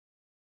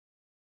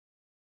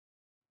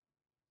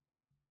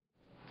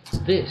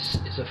This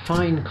is a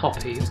fine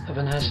copy of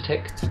an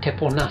Aztec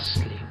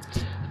teponaztli,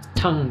 a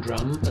tongue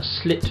drum, a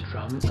slit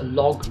drum, a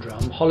log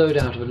drum, hollowed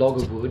out of a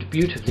log of wood,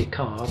 beautifully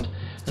carved,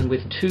 and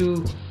with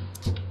two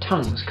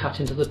tongues cut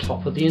into the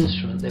top of the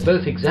instrument. They're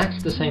both exactly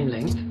the same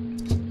length.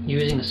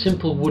 Using a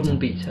simple wooden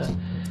beater,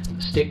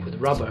 a stick with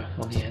rubber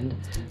on the end,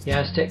 the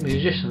Aztec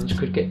musicians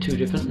could get two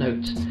different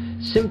notes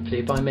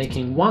simply by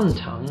making one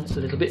tongue a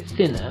little bit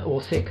thinner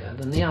or thicker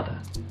than the other.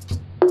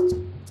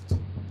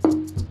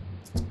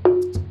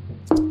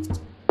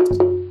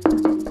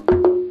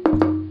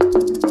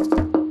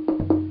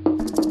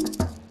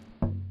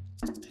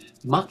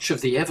 Much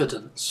of the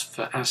evidence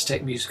for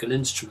Aztec musical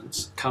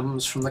instruments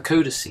comes from the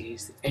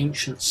codices, the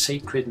ancient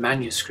sacred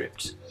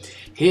manuscripts.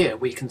 Here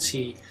we can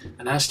see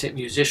an Aztec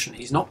musician.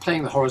 He's not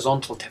playing the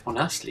horizontal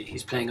teponaztli,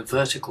 he's playing a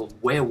vertical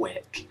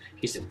huehuetl.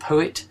 He's a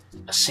poet,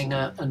 a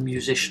singer and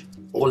musician,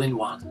 all in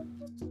one.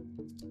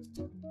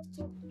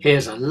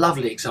 Here's a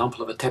lovely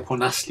example of a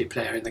teponaztli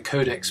player in the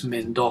Codex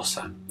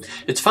Mendoza.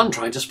 It's fun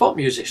trying to spot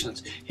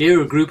musicians. Here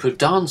are a group of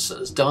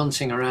dancers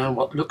dancing around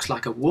what looks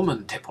like a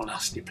woman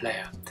teponaztli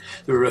player.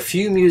 There are a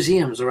few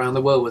museums around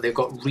the world where they've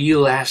got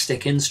real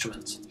Aztec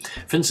instruments.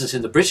 For instance,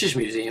 in the British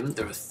Museum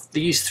there are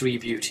these three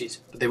beauties,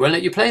 but they won't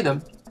let you play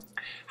them.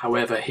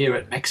 However, here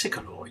at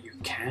Mexicolore you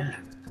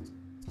can.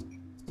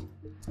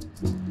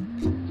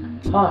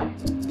 Hi,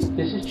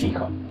 this is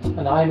Chico,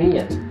 and I'm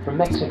Ian from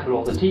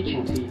Mexicolore, the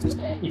teaching team.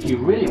 If you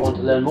really want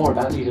to learn more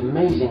about these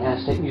amazing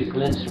Aztec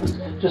musical instruments,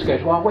 just go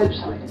to our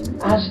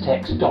website,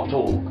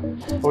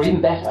 aztecs.org, or even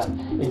better,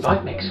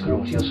 invite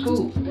Mexicolore to your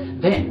school.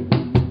 Then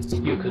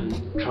you can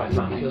try them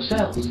out for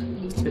yourselves.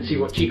 Let's see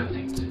what Chico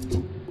thinks.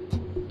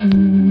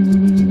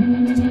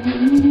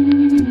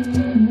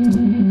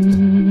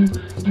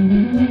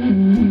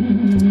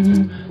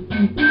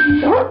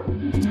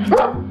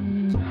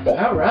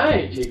 All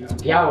right, Chico.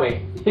 Yahweh.